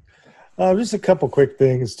files? Just a couple quick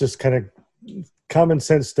things, just kind of common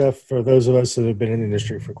sense stuff for those of us that have been in the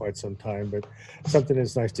industry for quite some time, but something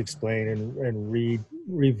that's nice to explain and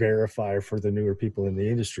re-verify for the newer people in the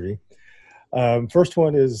industry. First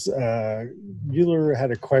one is Mueller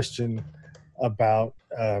had a question about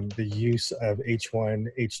the use of H1,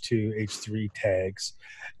 H2, H3 tags.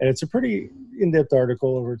 And it's a pretty in-depth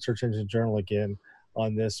article over at Search Engine Journal again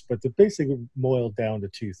on this, but they basically boiled down to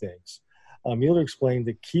two things. Mueller explained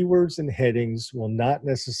that keywords and headings will not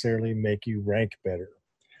necessarily make you rank better.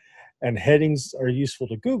 And headings are useful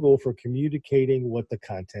to Google for communicating what the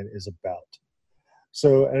content is about.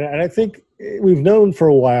 So, and I think we've known for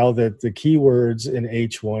a while that the keywords in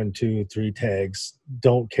H1, 2, 3 tags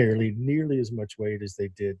don't carry nearly as much weight as they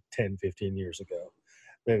did 10, 15 years ago.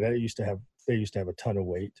 They used to have a ton of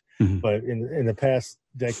weight, mm-hmm. But in the past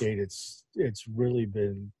decade, it's really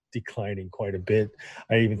been declining quite a bit.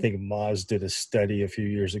 I even think Moz did a study a few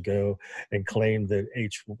years ago and claimed that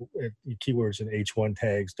keywords in H1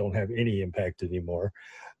 tags don't have any impact anymore.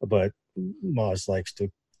 But Moz likes to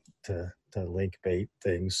link bait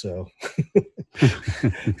things, so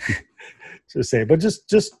to say. But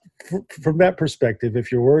just from that perspective,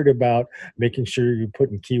 if you're worried about making sure you're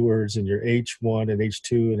putting keywords in your H1 and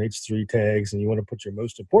H2 and H3 tags, and you want to put your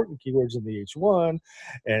most important keywords in the H1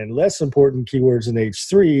 and less important keywords in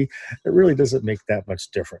H3, it really doesn't make that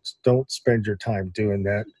much difference. Don't spend your time doing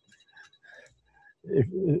that.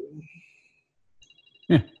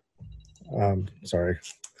 Sorry.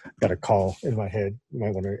 Got a call in my head. You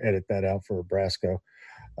might want to edit that out for Brasco.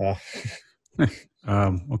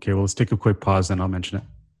 Okay, well, let's take a quick pause, then I'll mention it.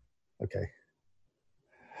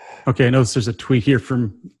 Okay, I notice there's a tweet here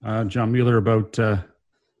from John Mueller about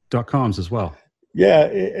 .coms as well. Yeah,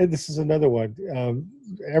 and this is another one.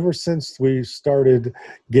 Ever since we started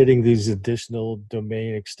getting these additional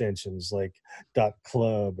domain extensions like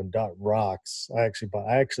 .club and .rocks, I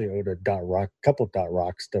actually owned a couple of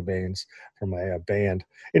 .rocks domains for my band.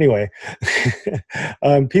 Anyway,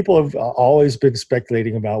 people have always been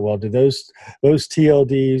speculating about, well, do those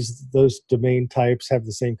TLDs, those domain types, have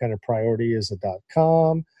the same kind of priority as a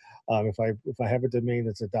 .com? If I have a domain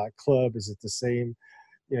that's a .club, is it the same?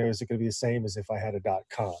 Is it going to be the same as if I had a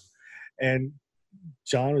 .com? And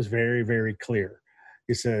John was very, very clear.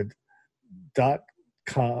 He said,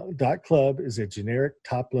 .club is a generic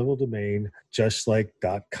top-level domain, just like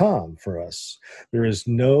 .com for us. There is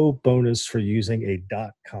no bonus for using a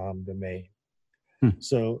 .com domain.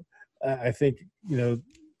 So I think,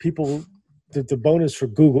 people, the bonus for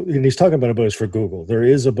Google, and he's talking about a bonus for Google. There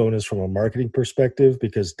is a bonus from a marketing perspective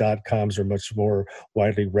because .coms are much more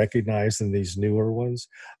widely recognized than these newer ones.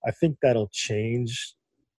 I think that'll change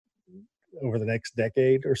over the next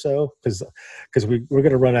decade or so, because we're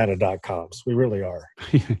going to run out of .coms. We really are,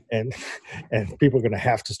 and people are going to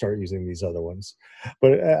have to start using these other ones.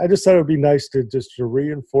 But I just thought it would be nice to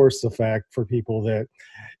reinforce the fact for people that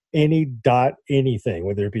any anything,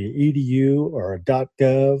 whether it be edu or a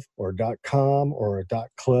 .gov or a .com or a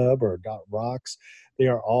 .club or a .rocks, they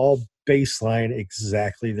are all baseline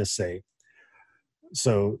exactly the same.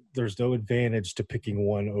 So there's no advantage to picking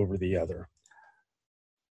one over the other.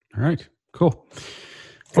 All right. Cool.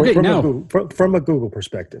 Okay, from a Google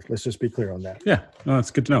perspective, let's just be clear on that. Yeah, no, that's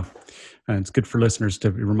good to know, and it's good for listeners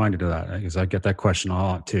to be reminded of that because I get that question a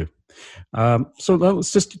lot too. So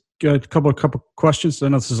let's just get a couple questions. I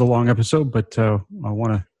know this is a long episode, but I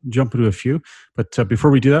want to jump into a few. But before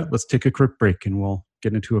we do that, let's take a quick break, and we'll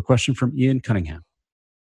get into a question from Ian Cunningham.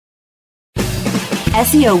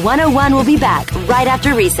 SEO 101 will be back right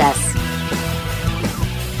after recess.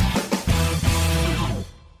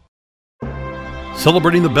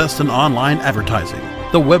 Celebrating the best in online advertising,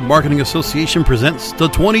 the Web Marketing Association presents the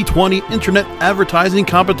 2020 Internet Advertising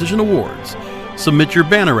Competition Awards. Submit your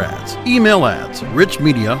banner ads, email ads, rich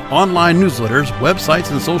media, online newsletters,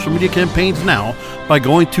 websites, and social media campaigns now by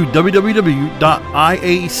going to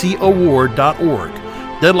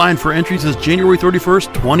www.iacaward.org. Deadline for entries is January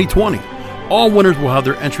 31st, 2020. All winners will have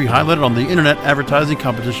their entry highlighted on the Internet Advertising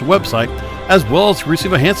Competition website, as well as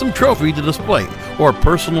receive a handsome trophy to display or a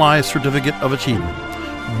personalized certificate of achievement.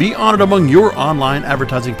 Be honored among your online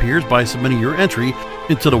advertising peers by submitting your entry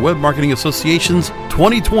into the Web Marketing Association's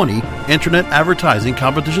 2020 Internet Advertising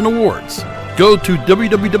Competition Awards. Go to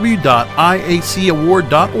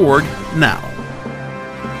www.iacaward.org now.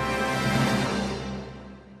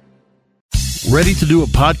 Ready to do a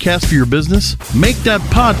podcast for your business? Make that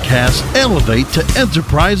podcast elevate to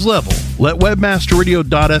enterprise level. Let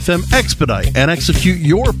webmasterradio.fm expedite and execute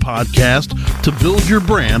your podcast to build your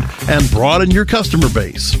brand and broaden your customer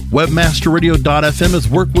base. Webmasterradio.fm has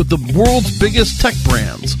worked with the world's biggest tech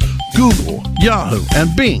brands, Google, Yahoo,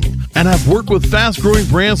 and Bing, and have worked with fast-growing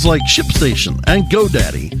brands like ShipStation and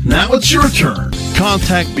GoDaddy. Now it's your turn.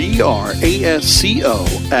 Contact BRASCO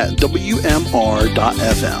at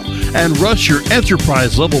WMR.fm and rush your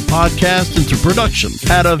enterprise-level podcast into production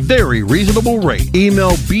at a very reasonable rate.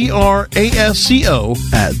 Email BRASCO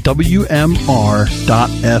at WMR.fm.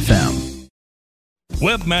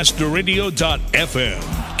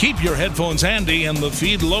 Webmasterradio.fm. Keep your headphones handy and the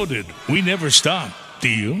feed loaded. We never stop. Do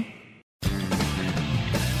you?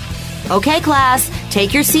 Okay, class,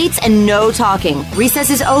 take your seats and no talking. Recess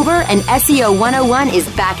is over and SEO 101 is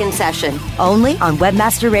back in session, only on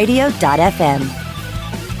webmasterradio.fm.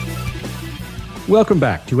 Welcome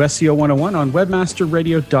back to SEO 101 on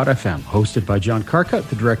webmasterradio.fm, hosted by John Carcutt,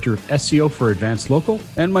 the Director of SEO for Advanced Local,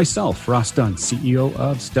 and myself, Ross Dunn, CEO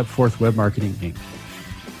of Stepforth Web Marketing, Inc.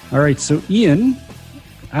 All right, so Ian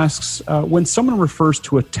asks, when someone refers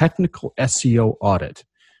to a technical SEO audit,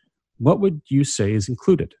 what would you say is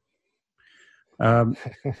included?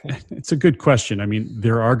 It's a good question. I mean,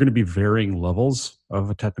 there are going to be varying levels of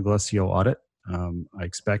a technical SEO audit. I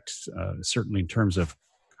expect, certainly in terms of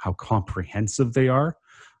how comprehensive they are.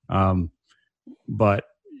 But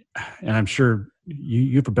I'm sure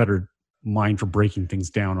you have a better mind for breaking things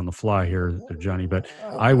down on the fly here, Johnny, but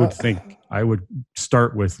I would think I would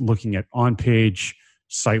start with looking at on-page,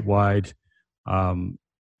 site-wide, and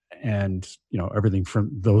everything from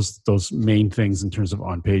those main things in terms of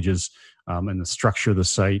on-pages, and the structure of the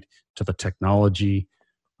site to the technology.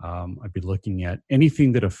 I'd be looking at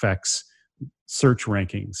anything that affects search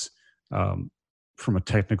rankings from a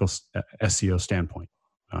technical SEO standpoint.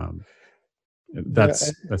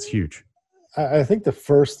 That's huge. I think the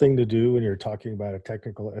first thing to do when you're talking about a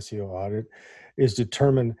technical SEO audit is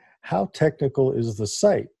determine how technical is the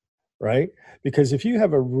site, right? Because if you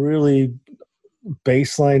have a really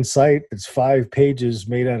baseline site that's 5 pages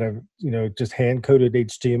made out of just hand-coded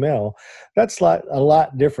HTML, that's a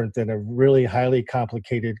lot different than a really highly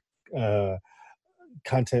complicated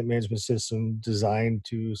content management system designed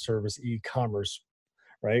to service e-commerce,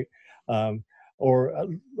 right? or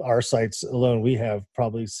our sites alone, we have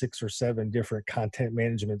probably 6 or 7 different content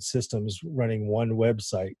management systems running one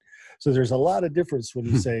website. So there's a lot of difference when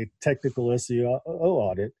you say technical SEO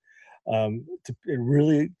audit. It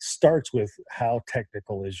really starts with how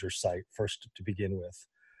technical is your site first to begin with,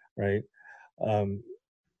 right?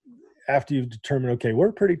 After you've determined, okay,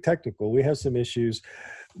 we're pretty technical, we have some issues,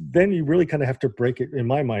 then you really kind of have to break it, in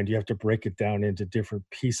my mind, you have to break it down into different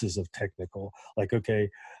pieces of technical. Like, okay,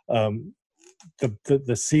 the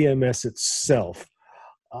CMS itself,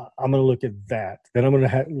 I'm going to look at that. Then I'm going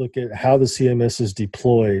to look at how the CMS is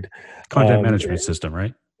deployed. Content management system,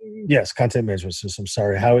 right? Yes, content management system.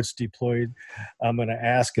 Sorry, how it's deployed. I'm going to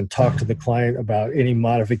ask and talk to the client about any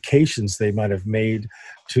modifications they might have made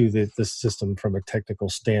to the system from a technical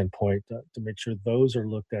standpoint to make sure those are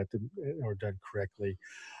looked at or done correctly.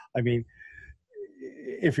 I mean,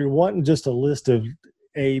 if you're wanting just a list of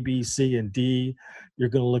A, B, C, and D, you're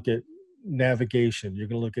going to look at navigation. You're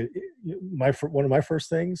going to look at one of my first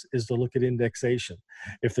things is to look at indexation.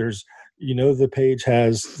 If there's, the page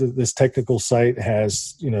has this technical site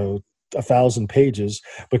has 1,000 pages,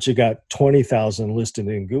 but you got 20,000 listed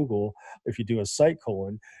in Google. If you do a site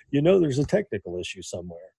colon, there's a technical issue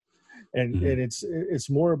somewhere, and it's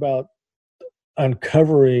more about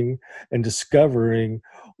uncovering and discovering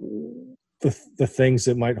the things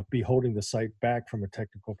that might be holding the site back from a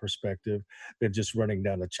technical perspective than just running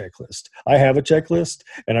down a checklist. I have a checklist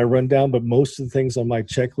and I run down, but most of the things on my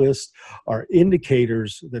checklist are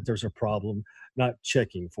indicators that there's a problem, not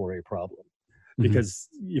checking for a problem. Because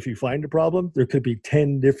if you find a problem, there could be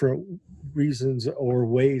 10 different reasons or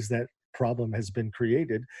ways that problem has been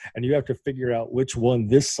created, and you have to figure out which one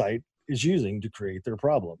this site is using to create their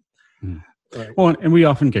problem. Right. Well, and we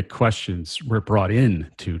often get questions we're brought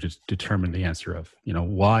in to determine the answer of,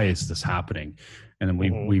 why is this happening? And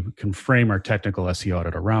then we can frame our technical SEO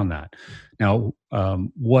audit around that. Now,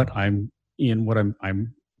 what I'm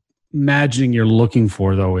imagining you're looking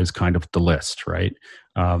for, though, is kind of the list, right?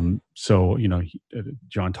 So,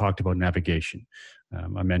 John talked about navigation.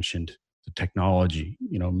 I mentioned the technology,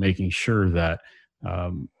 making sure that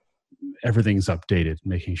everything's updated,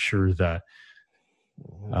 making sure that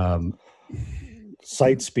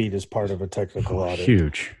site speed is part of a technical audit.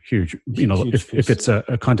 Huge. If it's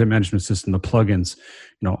a content management system, the plugins,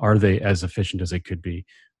 are they as efficient as they could be?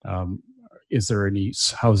 Is there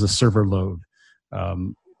how's the server load?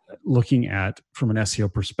 Looking at, from an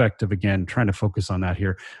SEO perspective, again, trying to focus on that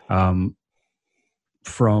here,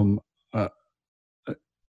 from a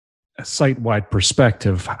site-wide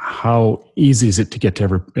perspective, how easy is it to get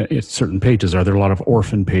to certain pages? Are there a lot of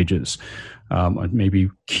orphan pages? Maybe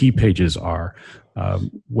key pages are.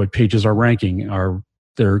 What pages are ranking? Are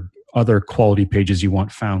there other quality pages you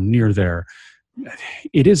want found near there?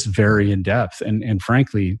 It is very in-depth, and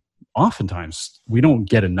frankly, oftentimes we don't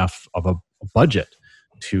get enough of a budget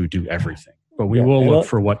to do everything, but we will look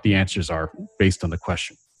for what the answers are based on the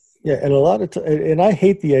question. Yeah, and a lot of and I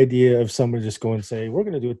hate the idea of someone just going and say, we're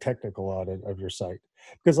going to do a technical audit of your site,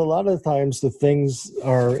 because a lot of times the things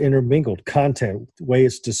are intermingled. Content, the way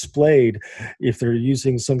it's displayed, if they're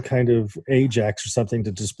using some kind of Ajax or something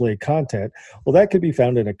to display content, well, that could be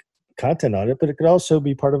found in a content audit, but it could also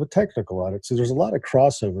be part of a technical audit. So there's a lot of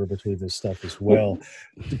crossover between this stuff as well,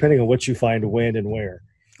 depending on what you find when and where.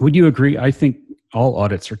 Would you agree? I think all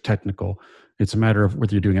audits are technical. It's a matter of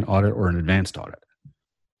whether you're doing an audit or an advanced audit.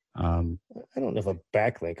 I don't know if a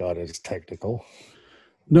backlink audit is technical.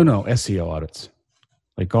 No, SEO audits.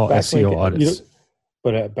 Like all SEO audits.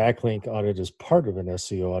 But a backlink audit is part of an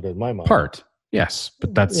SEO audit in my mind. Part, yes.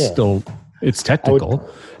 But that's still, it's technical.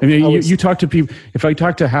 You talk to people, if I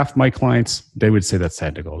talk to half my clients, they would say that's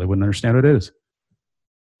technical. They wouldn't understand what it is.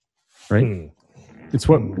 Right? It's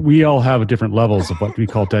what we all have different levels of what we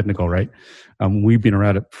call technical, right? We've been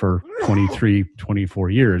around it for 23, 24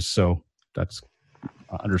 years. So that's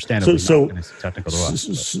understandably not as technical to us.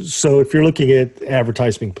 So if you're looking at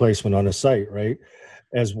advertising placement on a site, right,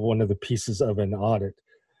 as one of the pieces of an audit,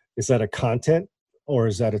 is that a content or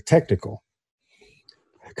is that a technical?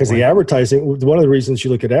 Because the advertising, one of the reasons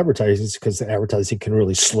you look at advertising is because the advertising can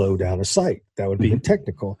really slow down a site. That would be a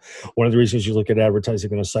technical. One of the reasons you look at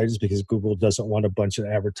advertising on a site is because Google doesn't want a bunch of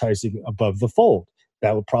advertising above the fold.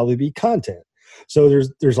 That would probably be content. So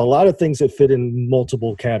there's a lot of things that fit in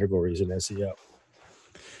multiple categories in SEO.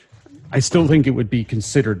 I still think it would be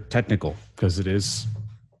considered technical because it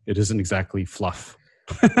isn't exactly fluff.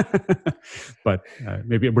 But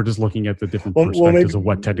maybe we're just looking at the different perspectives of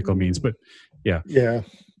what technical means. But yeah.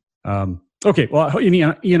 Okay. Well,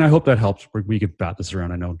 Ian, I hope that helps. We could bat this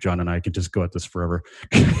around. I know John and I could just go at this forever.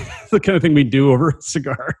 The kind of thing we do over a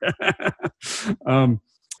cigar.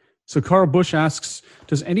 So Carl Bush asks,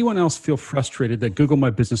 does anyone else feel frustrated that Google My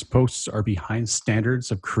Business posts are behind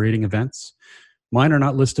standards of creating events? Mine are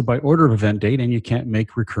not listed by order of event date, and you can't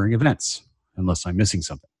make recurring events unless I'm missing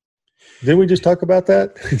something. Didn't we just talk about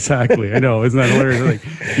that? Exactly. I know. Isn't that hilarious?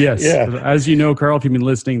 Yes. Yeah. As you know, Carl, if you've been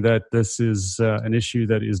listening, that this is an issue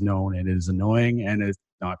that is known and is annoying and it's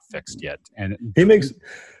not fixed yet. And he makes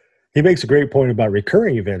a great point about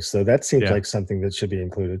recurring events, though. That seems like something that should be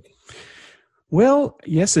included. Well,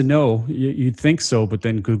 yes and no. You'd think so, but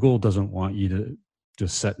then Google doesn't want you to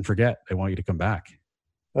just set and forget. They want you to come back.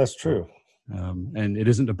 That's true. And it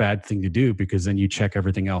isn't a bad thing to do because then you check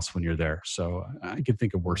everything else when you're there. So I could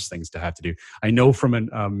think of worse things to have to do. I know from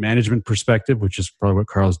a management perspective, which is probably what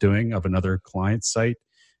Carl's doing of another client site,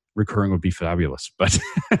 recurring would be fabulous. But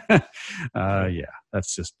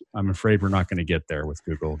that's just, I'm afraid we're not going to get there with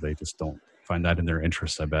Google. They just don't find that in their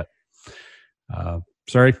interest, I bet.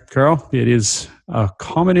 Sorry, Carl, it is a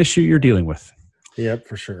common issue you're dealing with. Yep,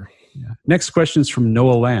 for sure. Yeah. Next question is from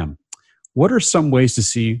Noah Lamb. What are some ways to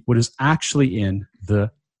see what is actually in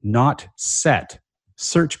the not set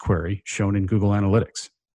search query shown in Google Analytics?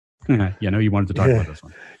 I know you wanted to talk about this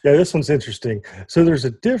one. Yeah, this one's interesting. So there's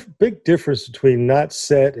a big difference between not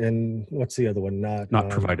set and what's the other one? Not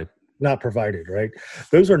provided. Not provided, right?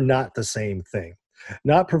 Those are not the same thing.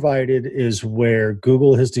 Not provided is where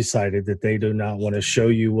Google has decided that they do not want to show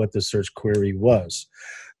you what the search query was.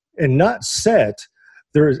 And not set,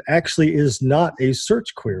 actually is not a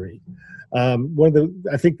search query. I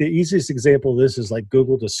think the easiest example of this is like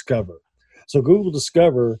Google Discover. So Google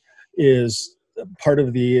Discover is part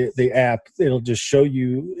of the app. It'll just show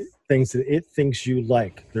you things that it thinks you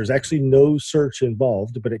like. There's actually no search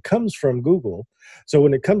involved, but it comes from Google. So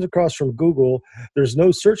when it comes across from Google, there's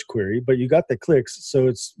no search query, but you got the clicks. So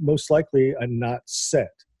it's most likely a not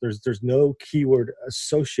set. There's no keyword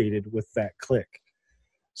associated with that click.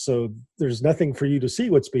 So there's nothing for you to see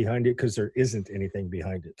what's behind it because there isn't anything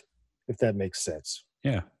behind it, if that makes sense.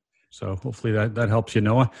 Yeah. So hopefully that helps you,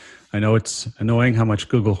 Noah. I know it's annoying how much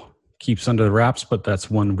Google keeps under the wraps, but that's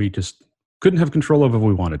one we just couldn't have control of if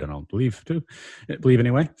we wanted, I don't believe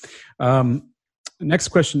anyway. Next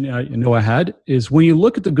question Noah had is, when you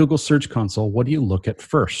look at the Google Search Console, what do you look at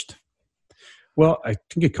first? Well, I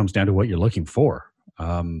think it comes down to what you're looking for.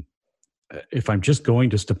 If I'm just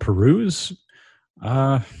going to peruse,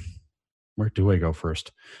 where do I go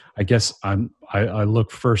first? I guess I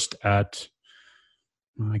look first at,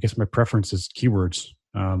 I guess my preference is keywords.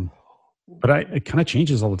 But it kind of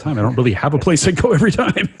changes all the time. I don't really have a place I go every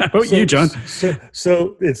time. How about you, John?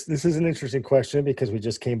 So this is an interesting question because we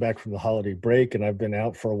just came back from the holiday break and I've been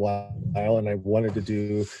out for a while and I wanted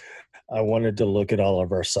to look at all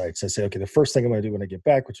of our sites. I say, okay, the first thing I'm going to do when I get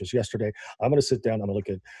back, which was yesterday, I'm going to sit down, I'm going to look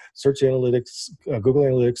at Search Analytics, Google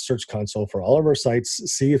Analytics, Search Console for all of our sites,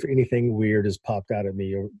 see if anything weird has popped out at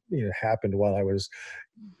me or happened while I was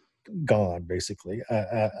gone, basically.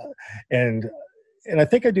 And I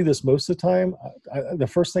think I do this most of the time. The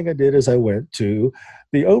first thing I did is I went to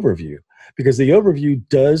the overview because the overview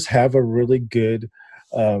does have a really good,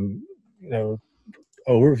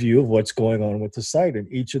 overview of what's going on with the site in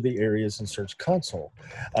each of the areas in Search Console.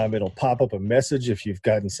 It'll pop up a message if you've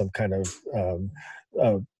gotten some kind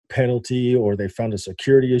of penalty or they found a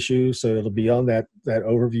security issue. So it'll be on that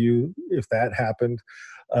overview if that happened.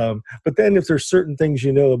 But then if there's certain things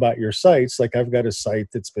about your sites, like I've got a site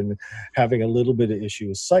that's been having a little bit of issue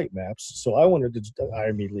with sitemaps. So I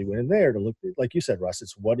immediately went in there to look, like you said, Russ,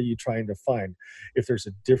 it's what are you trying to find? If there's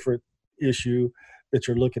a different issue that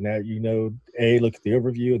you're looking at, look at the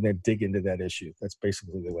overview and then dig into that issue. That's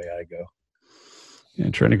basically the way I go.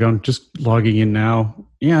 Yeah, trying to go, just logging in now.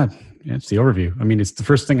 Yeah, it's the overview. I mean, it's the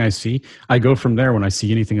first thing I see. I go from there when I see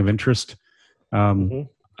anything of interest.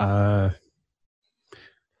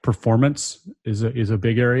 Performance is a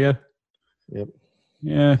big area. Yep.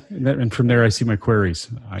 Yeah, and from there I see my queries.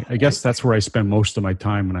 I guess that's where I spend most of my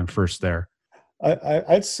time when I'm first there.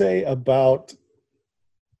 I'd say about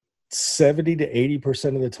 70 to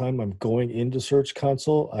 80% of the time I'm going into Search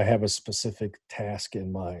Console, I have a specific task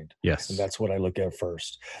in mind. Yes. And that's what I look at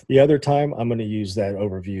first. The other time, I'm going to use that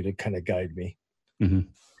overview to kind of guide me. Mm-hmm.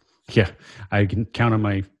 Yeah, I can count on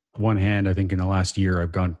my one hand. I think in the last year,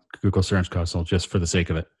 I've gone Google Search Console just for the sake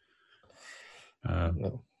of it.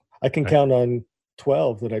 No. I can count on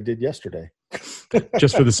 12 that I did yesterday.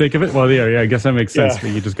 Just for the sake of it? Well, yeah, I guess that makes sense. Yeah. But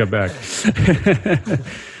you just got back.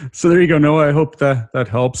 So there you go, Noah. I hope that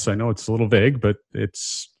helps. I know it's a little vague, but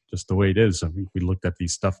it's just the way it is. I mean, we looked at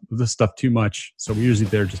this stuff too much, so we're usually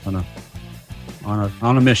there just on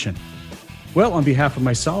a mission. Well, on behalf of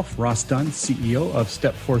myself, Ross Dunn, CEO of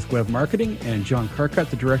Stepforth Web Marketing, and John Carcutt,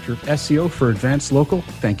 the Director of SEO for Advanced Local,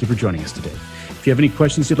 thank you for joining us today. If you have any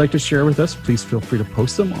questions you'd like to share with us, please feel free to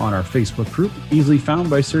post them on our Facebook group, easily found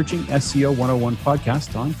by searching SEO 101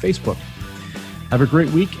 Podcast on Facebook. Have a great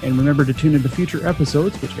week, and remember to tune into future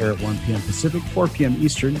episodes, which air at 1 p.m. Pacific, 4 p.m.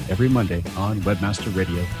 Eastern, every Monday on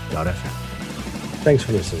webmasterradio.fm. Thanks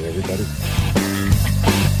for listening, everybody.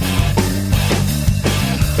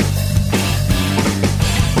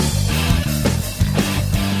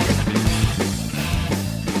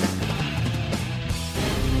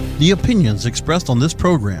 The opinions expressed on this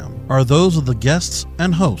program are those of the guests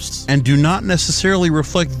and hosts and do not necessarily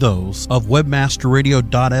reflect those of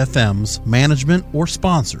webmasterradio.fm's management or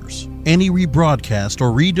sponsors. Any rebroadcast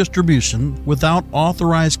or redistribution without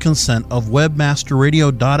authorized consent of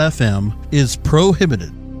webmasterradio.fm is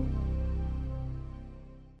prohibited.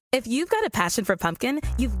 If you've got a passion for pumpkin,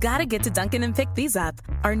 you've got to get to Dunkin' and pick these up.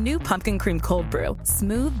 Our new Pumpkin Cream Cold Brew.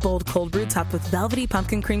 Smooth, bold cold brew topped with velvety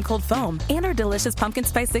pumpkin cream cold foam. And our delicious pumpkin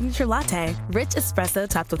spice signature latte. Rich espresso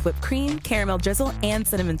topped with whipped cream, caramel drizzle, and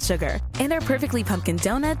cinnamon sugar. And our perfectly pumpkin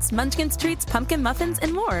donuts, munchkins treats, pumpkin muffins,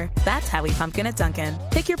 and more. That's how we pumpkin at Dunkin'.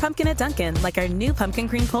 Pick your pumpkin at Dunkin', like our new Pumpkin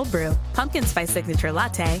Cream Cold Brew, pumpkin spice signature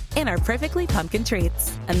latte, and our perfectly pumpkin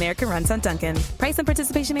treats. America runs on Dunkin'. Price and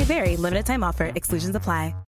participation may vary. Limited time offer. Exclusions apply.